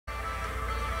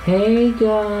Hey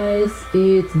guys,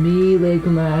 it's me,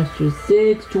 Lego Master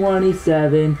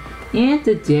 627, and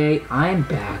today I'm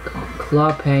back on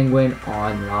Club Penguin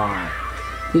Online.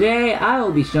 Today I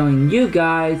will be showing you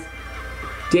guys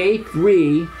day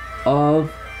 3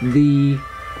 of the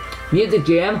Music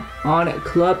Jam on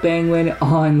Club Penguin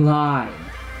Online.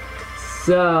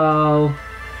 So,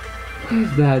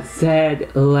 with that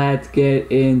said, let's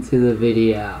get into the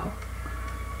video.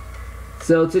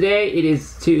 So today it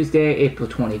is Tuesday, April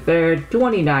 23rd,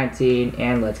 2019,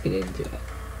 and let's get into it.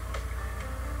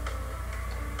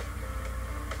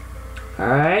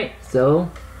 Alright, so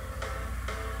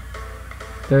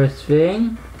first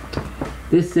thing,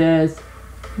 this says,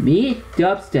 meet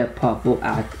Dubstep Puffle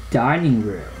at the dining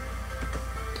room.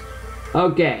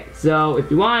 Okay, so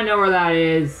if you want to know where that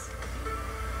is,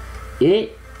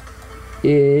 it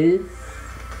is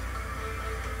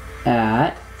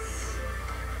at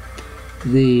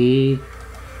the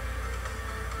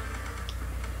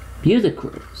Music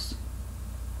Cruise.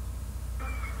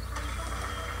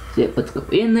 So let's go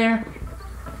in there,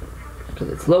 because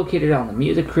it's located on the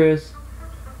Music Cruise.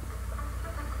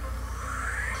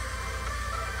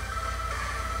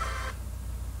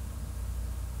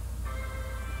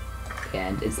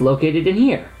 And it's located in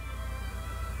here.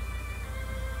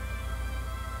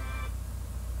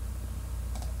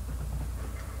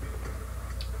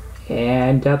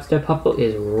 And Dubstep Puffle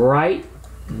is right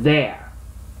there.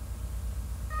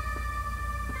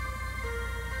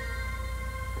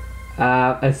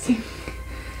 Assuming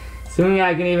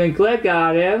I can even click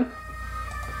on him.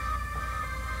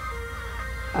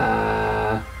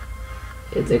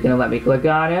 Is it gonna let me click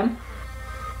on him?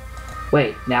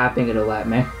 Wait, now I think it'll let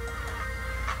me.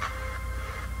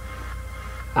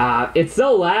 It's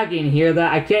so laggy in here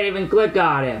that I can't even click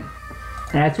on him.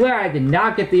 And I swear I did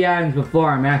not get the items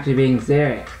before, I'm actually being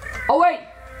serious. Oh wait!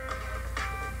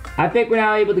 I think we're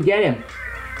now able to get him.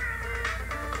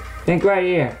 I think right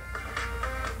here.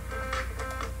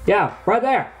 Yeah, right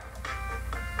there.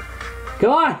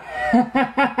 Come on!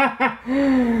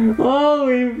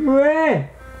 Holy frick!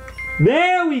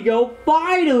 There we go,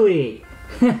 finally!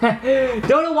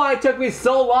 Don't know why it took me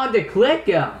so long to click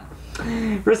him.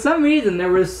 For some reason,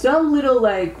 there was some little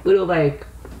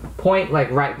point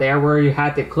right there where you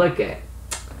had to click it.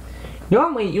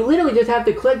 Normally, you literally just have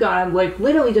to click on them,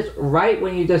 literally just right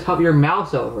when you just hover your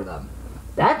mouse over them.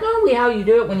 That's normally how you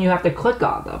do it when you have to click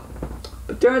on them.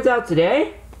 But turns out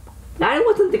today, that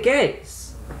wasn't the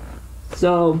case.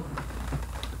 So,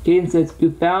 since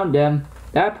you found them,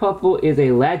 that Puffle is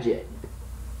a legend.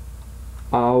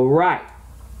 Alright.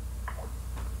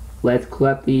 Let's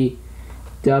collect the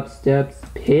Dubstep's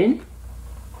pin.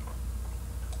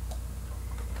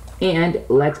 And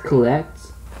let's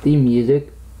collect the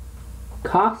music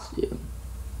costume.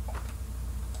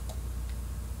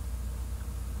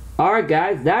 Alright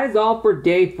guys, that is all for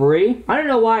day 3. I don't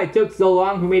know why it took so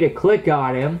long for me to click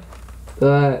on him.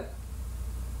 But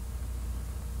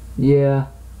yeah,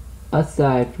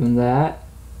 aside from that.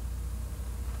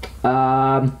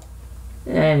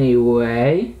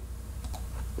 Anyway.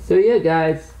 So yeah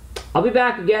guys, I'll be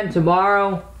back again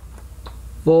tomorrow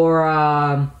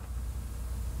for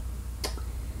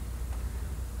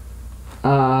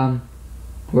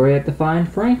where we have to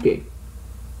find Frankie.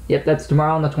 Yep, that's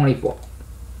tomorrow on the 24th.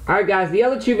 Alright guys, the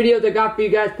other 2 videos I got for you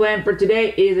guys planned for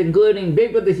today is including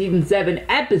Big Brother Season 7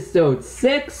 Episode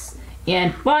 6,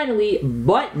 and finally,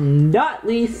 but not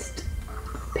least,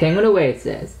 Penguin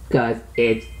Oasis, because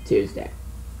it's Tuesday.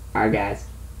 Alright guys,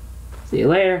 see you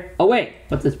later. Oh wait,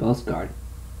 what's this postcard?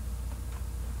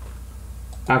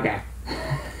 Okay.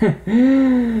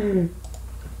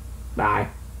 Bye.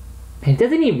 And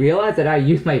doesn't he realize that I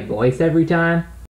use my voice every time?